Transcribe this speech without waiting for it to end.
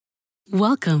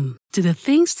Welcome to the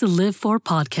Things to Live For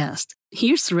podcast.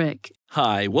 Here's Rick.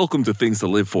 Hi, welcome to Things to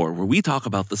Live For, where we talk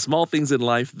about the small things in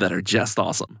life that are just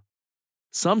awesome.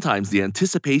 Sometimes the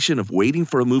anticipation of waiting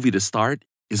for a movie to start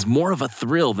is more of a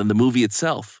thrill than the movie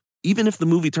itself, even if the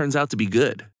movie turns out to be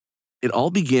good. It all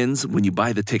begins when you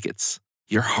buy the tickets.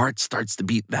 Your heart starts to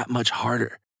beat that much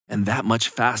harder and that much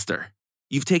faster.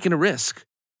 You've taken a risk.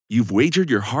 You've wagered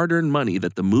your hard-earned money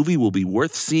that the movie will be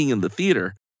worth seeing in the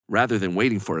theater rather than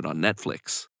waiting for it on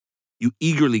Netflix. You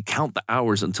eagerly count the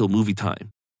hours until movie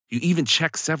time. You even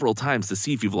check several times to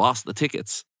see if you've lost the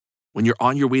tickets. When you're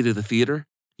on your way to the theater,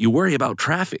 you worry about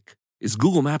traffic. Is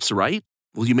Google Maps right?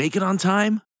 Will you make it on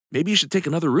time? Maybe you should take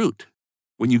another route.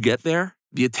 When you get there,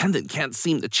 the attendant can't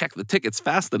seem to check the tickets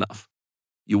fast enough.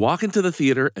 You walk into the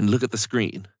theater and look at the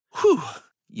screen. Whew,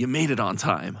 you made it on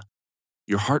time.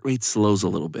 Your heart rate slows a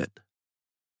little bit.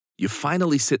 You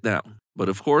finally sit down, but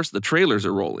of course the trailers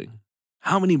are rolling.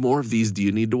 How many more of these do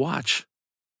you need to watch?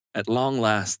 At long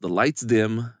last, the lights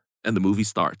dim and the movie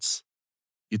starts.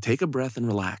 You take a breath and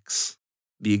relax.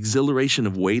 The exhilaration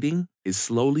of waiting is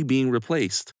slowly being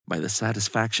replaced by the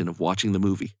satisfaction of watching the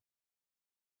movie.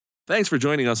 Thanks for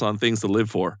joining us on Things to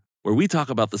Live For, where we talk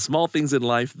about the small things in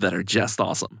life that are just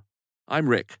awesome. I'm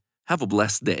Rick. Have a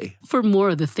blessed day. For more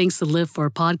of the Things to Live For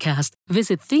podcast,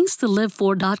 visit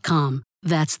thingstolivefor.com.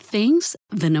 That's things,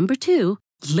 the number 2,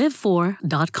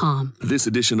 live4.com. This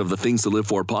edition of the Things to Live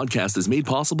For podcast is made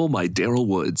possible by Daryl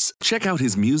Woods. Check out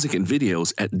his music and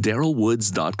videos at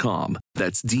darylwoods.com.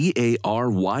 That's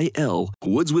DARYL,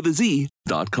 Woods with a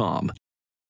Z.com.